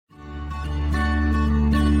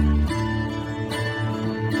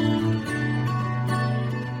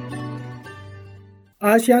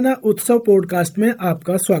आशियाना उत्सव पॉडकास्ट में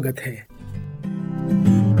आपका स्वागत है।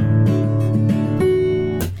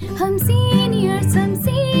 हम सीनियर्स हम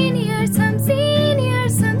सीनियर्स हम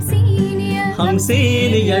सीनियर्स हम सीनियर्स हम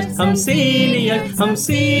सीनियर्स हम सीनियर्स हम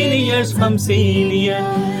सीनियर्स हम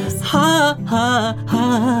सीनियर्स हा हा हा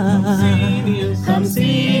हम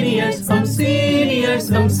सीनियर्स हम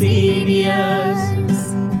सीनियर्स हम सीनियर्स।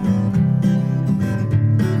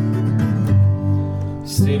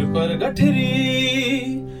 सिर पर गठरी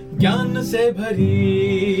ज्ञान से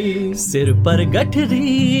भरी, सिर पर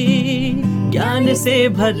गठरी ज्ञान से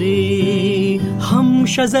भरी, हम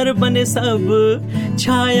शजर बने सब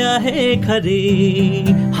छाया है खरी,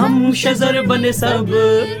 हम शजर बने सब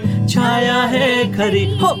छाया है खरी।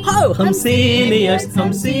 हो हम सीनियर्स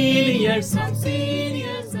हम सीनियर्स हम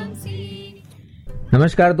सीनियर्स हम सीनियर्स।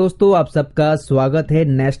 नमस्कार दोस्तों, आप सबका स्वागत है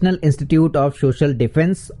national institute of social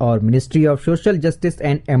defence और ministry of social justice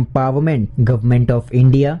and empowerment, government of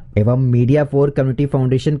India एवं मीडिया फॉर कम्युनिटी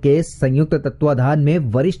फाउंडेशन के संयुक्त तत्वाधान में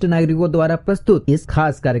वरिष्ठ नागरिकों द्वारा प्रस्तुत इस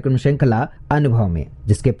खास कार्यक्रम श्रृंखला अनुभव में,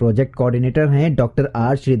 जिसके प्रोजेक्ट कोऑर्डिनेटर हैं डॉक्टर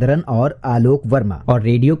आर श्रीधरन और आलोक वर्मा और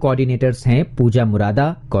रेडियो कोऑर्डिनेटर्स हैं पूजा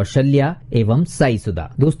मुरादा, कौशल्या एवं साई सुधा।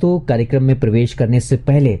 दोस्तों, कार्यक्रम में प्रवेश करने से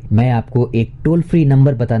पहले मैं आपको एक टोल फ्री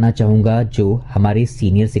नंबर बताना चाहूंगा जो हमारे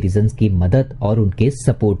सीनियर सिटीजन्स की मदद और उनके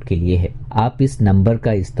सपोर्ट के लिए है। आप इस नंबर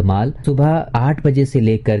का इस्तेमाल सुबह 8 बजे से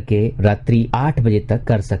लेकर के रात्रि 8 बजे तक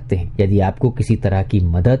कर सकते हैं। यदि आपको किसी तरह की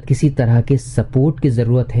मदद, किसी तरह के सपोर्ट की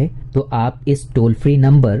जरूरत है तो आप इस टोल फ्री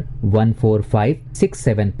नंबर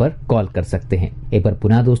 14567 पर कॉल कर सकते हैं। एक बार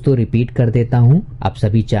पुनः दोस्तों रिपीट कर देता हूँ, आप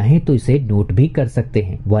सभी चाहें तो इसे नोट भी कर सकते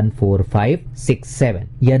हैं। 14567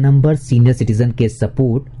 यह नंबर सीनियर सिटीजन के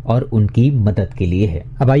सपोर्ट और उनकी मदद के लिए है।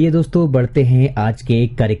 अब आइए दोस्तों बढ़ते हैं आज के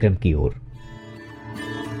कार्यक्रम की ओर।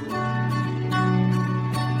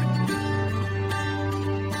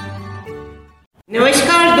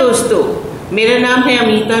 नमस्कार दोस्तों, मेरा नाम है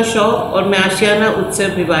अमिता शॉ और मैं आशियाना उत्सव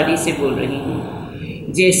भिवाड़ी से बोल रही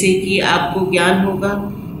हूँ। जैसे कि आपको ज्ञान होगा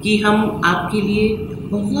कि हम आपके लिए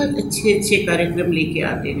बहुत अच्छे अच्छे कार्यक्रम लेके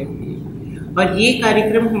आते रहते हैं और ये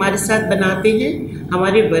कार्यक्रम हमारे साथ बनाते हैं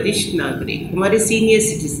हमारे वरिष्ठ नागरिक, हमारे सीनियर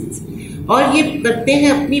सिटीजन्स, और ये करते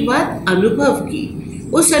हैं अपनी बात अनुभव की,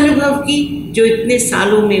 उस अनुभव की जो इतने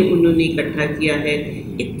सालों में उन्होंने इकट्ठा किया है,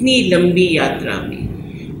 इतनी लंबी यात्रा में।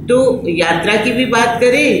 तो यात्रा की भी बात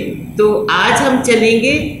करें तो आज हम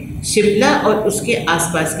चलेंगे शिमला और उसके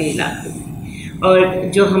आसपास के इलाकों में, और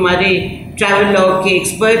जो हमारे ट्रैवल लॉग के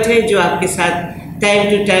एक्सपर्ट हैं जो आपके साथ टाइम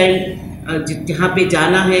टू टाइम जहाँ पे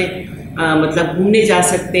जाना है मतलब घूमने जा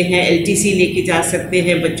सकते हैं, LTC लेके जा सकते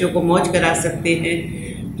हैं, बच्चों को मौज करा सकते हैं,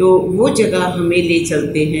 तो वो जगह हमें ले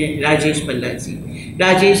चलते हैं राजेश पल्ला जी।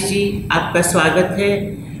 राजेश जी, आपका स्वागत है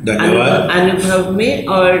अनुभव में,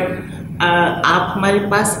 और आप हमारे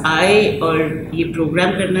पास आए और ये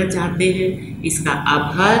प्रोग्राम करना चाहते हैं, इसका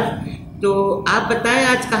आभार। तो आप बताएं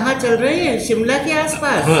आज कहाँ चल रहे हैं? शिमला के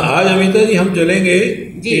आसपास? हाँ, आज अमिता जी हम चलेंगे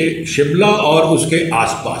कि शिमला और उसके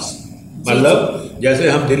आसपास, मतलब जैसे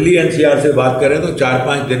हम दिल्ली NCR से बात करें तो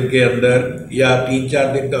 4-5 दिन के अंदर या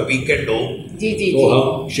 3-4 दिन का वीकेंड हो तो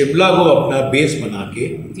हम शिमला को अपना बेस बना के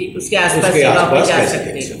उसके आसपास जा सकते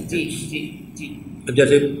हैं। जी।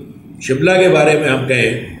 जैसे शिमला के बारे में हम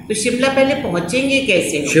कहें तो शिमला पहले पहुंचेंगे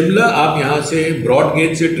कैसे? शिमला आप यहाँ से ब्रॉड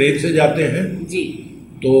गेज से ट्रेन से जाते हैं जी,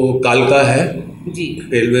 तो कालका है जी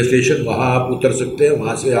रेलवे स्टेशन, वहाँ आप उतर सकते हैं।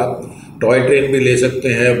 वहाँ से आप टॉय ट्रेन भी ले सकते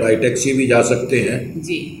हैं, बाई टैक्सी भी जा सकते हैं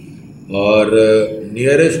जी, और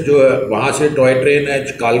नियरेस्ट जो है वहाँ से टॉय ट्रेन है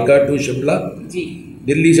कालका टू शिमला जी,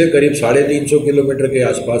 दिल्ली से करीब 350 किलोमीटर के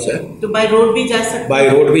आसपास है। तो बाय रोड भी जा सकते हैं? बाय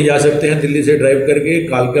रोड भी जा सकते हैं, दिल्ली से ड्राइव करके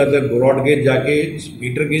कालका तक ब्रॉड गेज जाके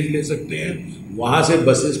मीटर गेज ले सकते हैं, वहाँ से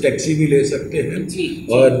बसेस टैक्सी भी ले सकते हैं जी,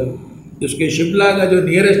 और उसके शिमला का जो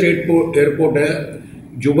नियरेस्ट एयरपोर्ट है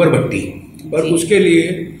जुबर भट्टी, पर उसके लिए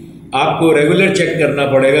आपको रेगुलर चेक करना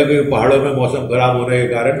पड़ेगा क्योंकि पहाड़ों में मौसम खराब होने के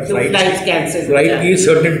कारण फ्लाइट की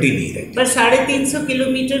सर्टेनिटी नहीं है। पर 350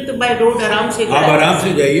 किलोमीटर तो बाय रोड आराम से आप आराम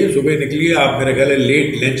से जाइए, सुबह निकलिए, आप मेरे ख्याल है लेट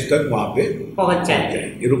लंच तक वहाँ पे पहुँच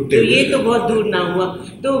जाएंगे रुकते तो ये तो बहुत दूर ना हुआ।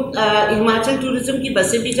 तो हिमाचल टूरिज्म की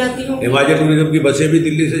बसें भी जाती होंगी? हिमाचल टूरिज्म की बसें भी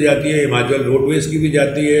दिल्ली से जाती है, हिमाचल रोडवेज की भी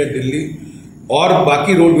जाती है दिल्ली, और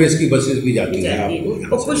बाकी रोडवेज की बसेस भी जाती हैं आपको।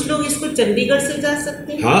 और कुछ लोग इसको चंडीगढ़ से जा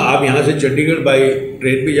सकते हैं? हाँ, आप यहाँ से चंडीगढ़ बाय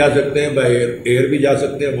ट्रेन भी जा सकते हैं, बाय एयर भी जा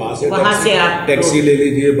सकते हैं, वहाँ से आप टैक्सी ले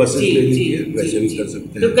लीजिए, बसेस ले लीजिए, वैसे भी कर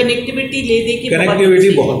सकते हैं। तो कनेक्टिविटी ले दे के कनेक्टिविटी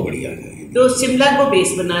बहुत बढ़िया है। तो शिमला को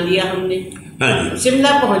बेस बना लिया हमने। हाँ,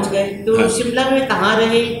 शिमला पहुँच गए तो शिमला में कहाँ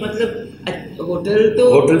रहे? मतलब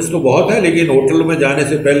होटल्स तो बहुत है, लेकिन होटल में जाने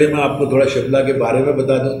से पहले मैं आपको थोड़ा शिमला के बारे में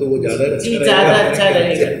बता दूं तो वो ज़्यादा अच्छा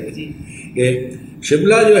रहेगा।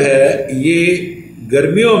 शिमला जो है ये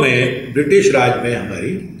गर्मियों में ब्रिटिश राज में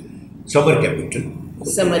हमारी समर कैपिटल,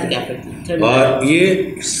 और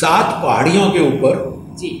ये 7 पहाड़ियों के ऊपर,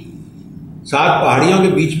 जी 7 पहाड़ियों के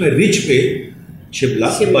बीच में रिज पे शिमला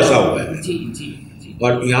बसा हुआ है। जी जी जी।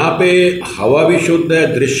 और यहाँ पे हवा भी शुद्ध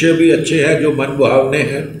है, दृश्य भी अच्छे हैं जो मन भावने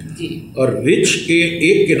हैं। जी। और रिज के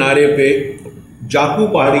एक किनारे पे जाकू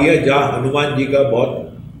पहाड़ी है जहाँ हनुमान जी का बहुत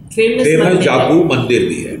फेमस जाकू मंदिर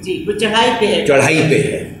भी है। जी, वो चढ़ाई पे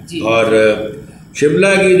है। जी। और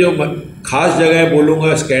शिमला की जो खास जगह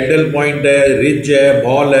बोलूँगा, स्कैंडल पॉइंट है, रिज है,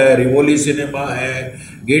 मॉल है, रिवोली सिनेमा है,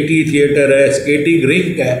 गेटी थिएटर है, स्केटिंग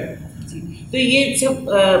रिंक है। तो ये सब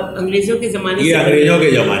अंग्रेजों के ज़माने, ये अंग्रेजों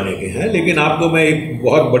के ज़माने के हैं। लेकिन आपको मैं एक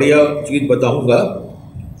बहुत बढ़िया चीज़ बताऊंगा,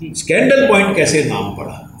 स्कैंडल पॉइंट कैसे नाम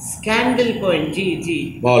पड़ा। स्कैंडल पॉइंट, जी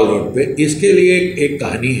जी, मॉल रोड पे। इसके लिए एक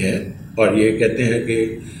कहानी है, और ये कहते हैं कि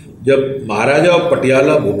जब महाराजा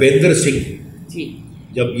पटियाला भूपेंद्र सिंह जी,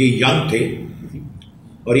 जब ये यंग थे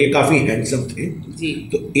और ये काफ़ी हैंडसम थे, जी,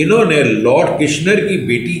 तो इन्होंने लॉर्ड किशनर की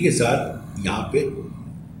बेटी के साथ यहाँ पे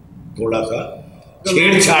थोड़ा सा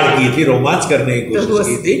छेड़छाड़ की थी, रोमांस करने की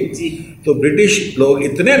कोशिश की थी। तो ब्रिटिश लोग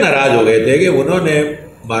इतने नाराज हो गए थे कि उन्होंने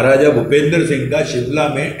महाराजा भूपेंद्र सिंह का शिमला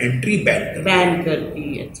में एंट्री बैन कर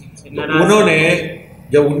दी। उन्होंने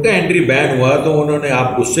जब उनका एंट्री बैन हुआ तो उन्होंने,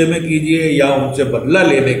 आप गुस्से में कीजिए या उनसे बदला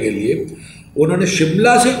लेने के लिए, उन्होंने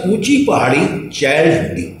शिमला से ऊंची पहाड़ी चैल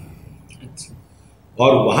ढूंढी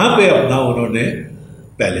और वहां पे अपना उन्होंने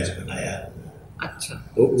पैलेस बनाया। अच्छा।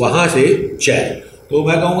 तो वहां से चैल, तो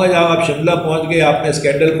मैं कहूँगा जब आप शिमला पहुंच गए, आपने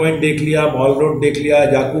स्कैंडल पॉइंट देख लिया, मॉल रोड देख लिया,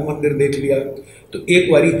 जाकू मंदिर देख लिया, तो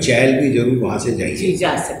एक बारी चैल भी जरूर वहां से जाइए।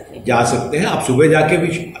 जा सकते हैं आप, सुबह जाके भी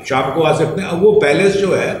शाम को आ सकते हैं। अब वो पैलेस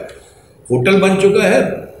जो है होटल बन चुका है,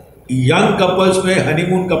 यंग कपल्स में,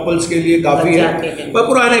 हनीमून कपल्स के लिए काफ़ी है, पर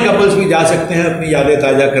पुराने कपल्स भी जा सकते हैं अपनी यादें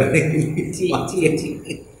ताज़ा करने के लिए।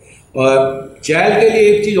 और चैल के लिए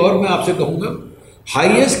एक चीज़ और मैं आपसे कहूँगा,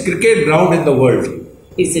 highest cricket ground in the world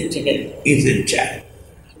is in चैल।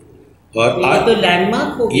 और आज तो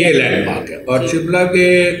लैंडमार्क हो गया, ये लैंडमार्क है। और शिमला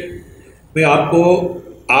के में आपको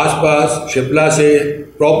आसपास शिमला से,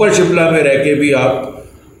 प्रॉपर शिमला में रह के भी आप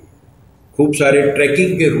खूब सारे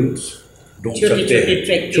ट्रैकिंग के रूट्स ढूंढ सकते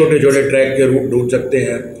हैं, छोटे छोटे ट्रैक के रूट ढूंढ सकते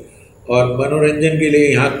हैं। और मनोरंजन के लिए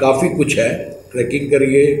यहाँ काफ़ी कुछ है, ट्रैकिंग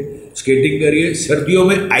करिए, स्केटिंग करिए, सर्दियों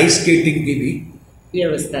में आइस स्केटिंग की भी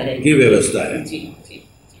व्यवस्था है। जी जी।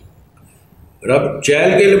 अब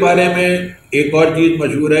चैल के बारे में एक और चीज़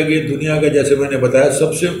मशहूर है कि दुनिया का, जैसे मैंने बताया,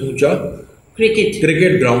 सबसे ऊंचा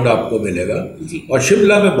क्रिकेट ग्राउंड आपको मिलेगा। और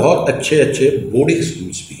शिमला में बहुत अच्छे अच्छे बोर्डिंग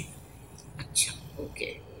स्कूल्स भी। अच्छा, ओके,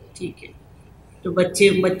 ठीक है। तो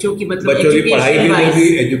बच्चों की पढ़ाई के लिए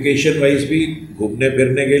भी, एजुकेशन वाइज भी, घूमने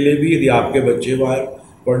फिरने के लिए भी, यदि आपके बच्चे बाहर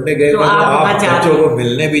पढ़ने गए तो आप बच्चों को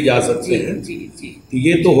मिलने भी जा सकते हैं। तो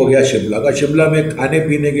ये तो हो गया शिमला का। शिमला में खाने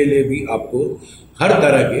पीने के लिए भी आपको हर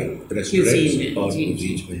तरह के रेस्टोरेंट और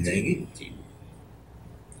कुजीन्स मिल जाएंगी।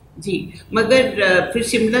 जी, मगर फिर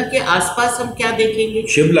शिमला के आसपास हम क्या देखेंगे?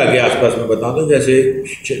 शिमला के आसपास मैं बता दूं, जैसे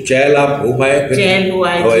चैल आप घूमाए, चैल हुआ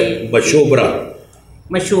है,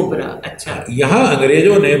 मशोबरा। अच्छा। यहाँ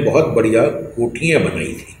अंग्रेजों ने बहुत बढ़िया कोठियाँ बनाई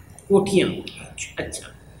थी। कोठियाँ, अच्छा।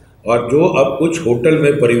 और जो अब कुछ होटल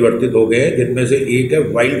में परिवर्तित हो गए हैं, जिनमें से एक है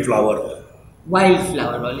वाइल्ड फ्लावर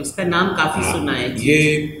हॉल। इसका नाम काफी सुना है। ये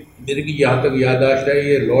मेरे की जहाँ तक याददाश्त है,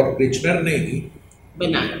 ये लॉर्ड किचनर ने ही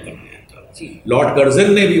बनाया था। लॉर्ड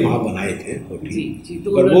कर्जन ने भी वहाँ बनाए थे होटल,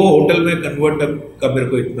 पर वो होटल में कन्वर्ट का मेरे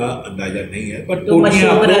को इतना अंदाजा नहीं है। पर तो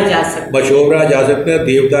मशोबरा जा सकते हैं,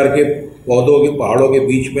 देवदार के पौधों के पहाड़ों के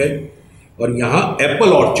बीच में। और यहाँ एप्पल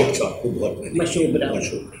ऑर्चर्ड्स आपको बहुत मिलेंगे। मशोबरा।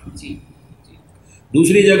 जी।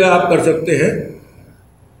 दूसरी जगह आप कर सकते हैं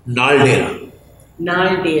नालडेरा।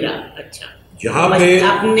 अच्छा। जहाँ पे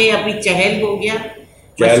आपने अभी चहल हो गया,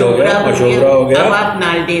 मशोबरा हो गया, अब आप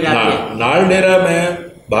नालडेरा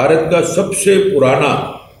में भारत का सबसे पुराना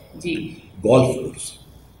गोल्फ कोर्स।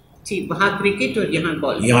 जी, वहाँ क्रिकेट और यहाँ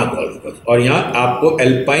गोल्फ कोर्स। और यहाँ आपको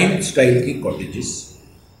एल्पाइन स्टाइल की कॉटेजेस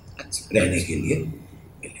रहने के लिए।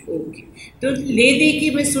 ओके। तो ले दे के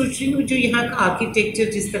मैं सोच रही हूँ, जो यहाँ का आर्किटेक्चर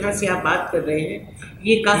जिस तरह से आप बात कर रहे हैं,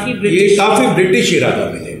 ये काफ़ी ब्रिटिश इरा का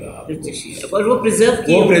मिलेगा। और वो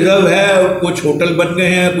प्रिजर्व है। और कुछ होटल बन गए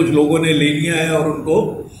हैं, कुछ लोगों ने ले लिया है, और उनको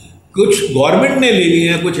कुछ गवर्नमेंट ने ले लिए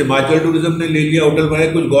हैं, कुछ हिमाचल टूरिज्म ने ले लिया, होटल बनाए,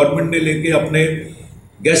 कुछ गवर्नमेंट ने लेके अपने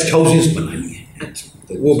गेस्ट हाउसेस बना लिए। अच्छा।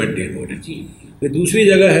 तो वो मेंटेन हो रहे हैं। फिर दूसरी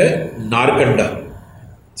जगह है नारकंडा।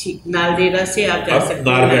 नालडेरा से आप जा सकते हैं।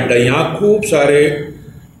 नारकंडा, यहाँ खूब सारे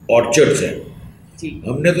ऑर्चर्ड्स हैं।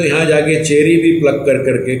 हमने तो यहाँ जाके चेरी भी प्लग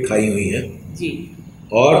करके खाई हुई है।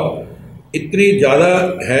 और इतनी ज़्यादा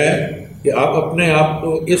है कि आप अपने आप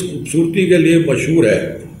को इस खूबसूरती के लिए मशहूर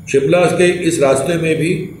है शिमला के इस रास्ते में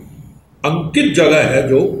भी अंकित जगह है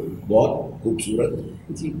जो बहुत खूबसूरत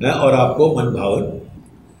है और आपको मन भावन,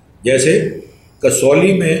 जैसे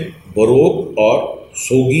कसौली में बरोग और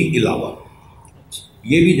सोगी इलावा,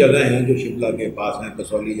 ये भी जगह हैं जो शिमला के पास हैं,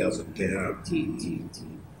 कसौली जा सकते हैं आप। जी जी जी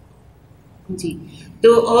जी।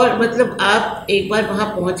 तो और मतलब आप एक बार वहाँ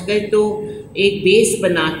पहुँच गए तो एक बेस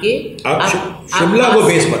बना के आप शिमला को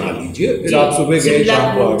बेस बना लीजिए, फिर आप सुबह गए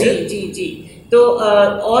शाम को आ गए। जी जी जी। तो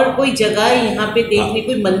और कोई जगह यहाँ पे देखने,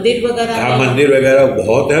 कोई मंदिर वगैरह? हाँ, मंदिर वगैरह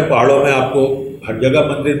बहुत है पहाड़ों में, आपको हर जगह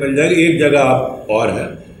मंदिर मिल जाएगी। एक जगह आप और है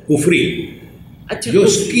कुफरी, अच्छा, जो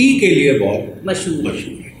स्की के लिए बहुत मशहूर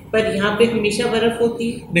है। पर यहाँ पे हमेशा बर्फ होती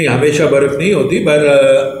है? नहीं, हमेशा बर्फ नहीं होती, पर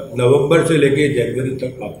नवंबर से लेके जनवरी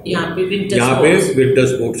तक आपको यहाँ पे विंटर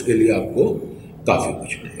स्पोर्ट्स के लिए आपको काफ़ी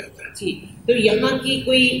कुछ मिल जाता है। जी। तो यहाँ की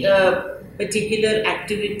कोई पर्टिकुलर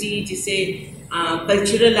एक्टिविटी, जिसे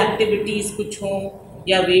कल्चरल एक्टिविटीज कुछ हो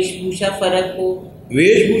या वेशभूषा फर्क हो?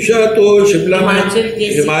 वेशभूषा तो शिमला में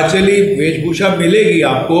हिमाचली वेशभूषा मिलेगी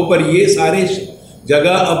आपको, पर ये सारे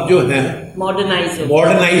जगह अब जो हैं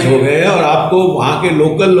मॉडर्नाइज हो गए हैं और आपको वहाँ के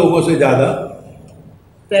लोकल लोगों से ज़्यादा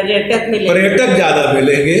पर्यटक ज़्यादा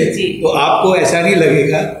मिलेंगे। तो आपको ऐसा नहीं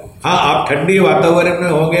लगेगा, हाँ आप ठंडी वातावरण में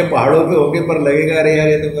होंगे, पहाड़ों पे होंगे, पर लगेगा अरे यार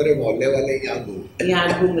ये तो मेरे मोहल्ले वाले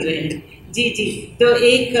यहाँ घूम रहे हैं। जी जी। तो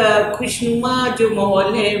एक खुशनुमा जो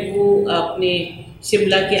माहौल है वो अपने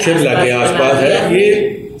शिमला के आसपास है।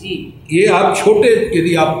 ये आप छोटे,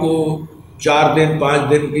 यदि आपको 4 दिन 5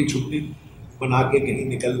 दिन की छुट्टी बना के कहीं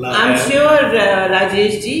निकलना है। I am sure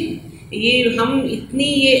Rajesh ji, ये हम इतनी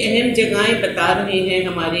ये अहम जगहें बता रहे हैं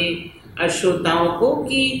हमारे श्रोताओं को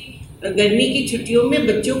कि गर्मी की छुट्टियों में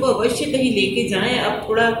बच्चों को अवश्य कहीं लेके जाएं। अब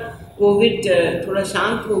थोड़ा कोविड थोड़ा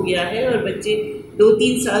शांत हो गया है और बच्चे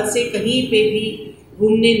 2-3 साल से कहीं पे भी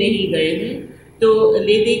घूमने नहीं गए हैं, तो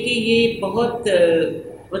ले दे के ये बहुत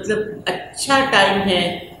मतलब अच्छा टाइम है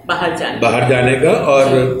बाहर जाने का। और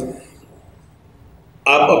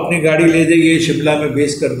आप अपनी गाड़ी ले जाइए, शिमला में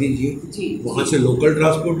बेस कर दीजिए, वहाँ से लोकल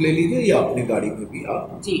ट्रांसपोर्ट ले लीजिए या अपनी गाड़ी में भी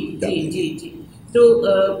आप। जी जी जी जी। तो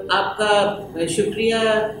आपका शुक्रिया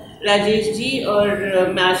राजेश जी, और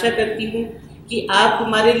मैं आशा करती हूँ कि आप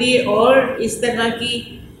हमारे लिए और इस तरह की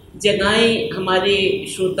जगहें हमारे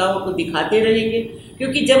श्रोताओं को दिखाते रहेंगे,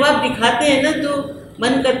 क्योंकि जब आप दिखाते हैं ना तो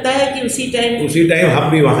मन करता है कि उसी टाइम हम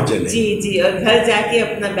भी वहाँ चलें। जी जी, और घर जाके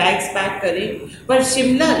अपना बैग्स पैक करें। पर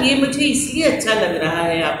शिमला ये मुझे इसलिए अच्छा लग रहा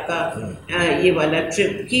है आपका ये वाला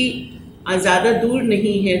ट्रिप कि ज़्यादा दूर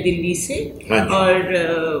नहीं है दिल्ली से, और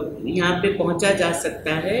यहाँ पे पहुँचा जा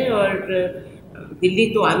सकता है। और दिल्ली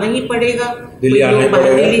तो आना ही पड़ेगा,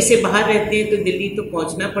 दिल्ली से बाहर रहते हैं तो दिल्ली तो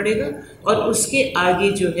पहुँचना पड़ेगा, और उसके आगे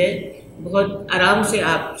जो है बहुत आराम से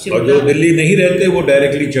आप शिमला, और जो दिल्ली नहीं रहते वो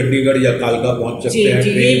डायरेक्टली चंडीगढ़ या कालका पहुंच सकते हैं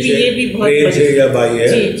ट्रेन से या बाई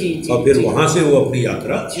एयर, और फिर वहां से वो अपनी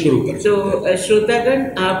यात्रा शुरू कर सकते हैं। तो श्रोतागण,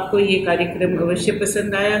 आपको ये कार्यक्रम अवश्य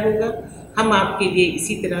पसंद आया होगा। हम आपके लिए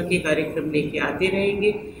इसी तरह के कार्यक्रम लेके आते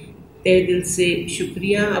रहेंगे। तहे दिल से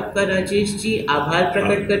शुक्रिया आपका राजेश जी, आभार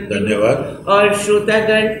प्रकट करती हूँ। धन्यवाद। और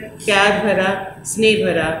श्रोतागण, प्यार भरा स्नेह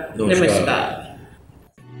भरा नमस्कार।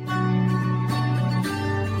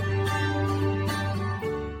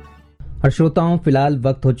 और श्रोताओं, फिलहाल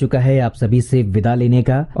वक्त हो चुका है आप सभी से विदा लेने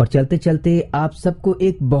का, और चलते चलते आप सबको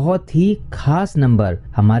एक बहुत ही खास नंबर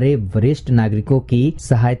हमारे वरिष्ठ नागरिकों की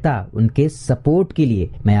सहायता, उनके सपोर्ट के लिए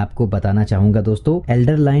मैं आपको बताना चाहूंगा दोस्तों।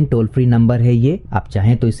 Elder line toll free number है ये, आप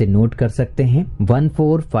चाहें तो इसे नोट कर सकते हैं,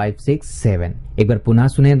 14567। एक बार पुनः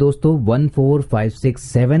सुने दोस्तों,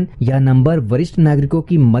 14567। यह नंबर वरिष्ठ नागरिकों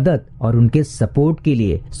की मदद और उनके सपोर्ट के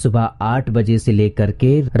लिए सुबह 8 बजे से लेकर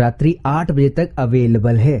के रात्रि 8 बजे तक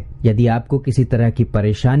अवेलेबल है। यदि आपको किसी तरह की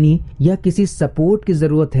परेशानी या किसी सपोर्ट की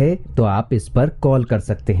जरूरत है तो आप इस पर कॉल कर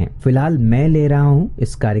सकते हैं। फिलहाल मैं ले रहा हूं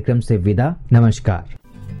इस कार्यक्रम से विदा। नमस्कार।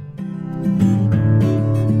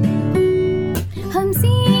 हम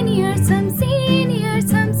सीनियर्स हम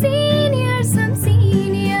सीनियर्स हम सीनियर्स हम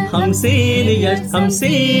सीनियर्स हम सीनियर्स हम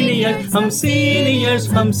सीनियर्स हम सीनियर्स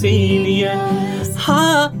हम सीनियर्स हा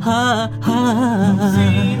हा हा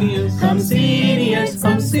हम सीनियर्स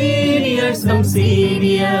हम सीनियर्स हम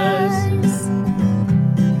सीनियर्स।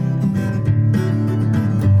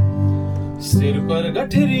 सिर पर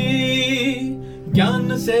गठरी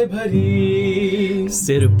ज्ञान से भरी,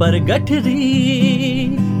 सिर पर गठरी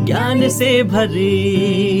ज्ञान से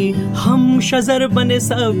भरी, हम शजर बने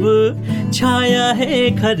सब छाया है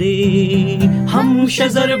खरी, हम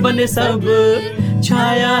शजर बने सब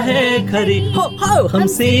छाया है खरी। हो हम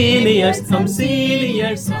सीनियर्स हम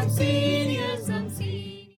सीनियर्स हम सीनियर्स।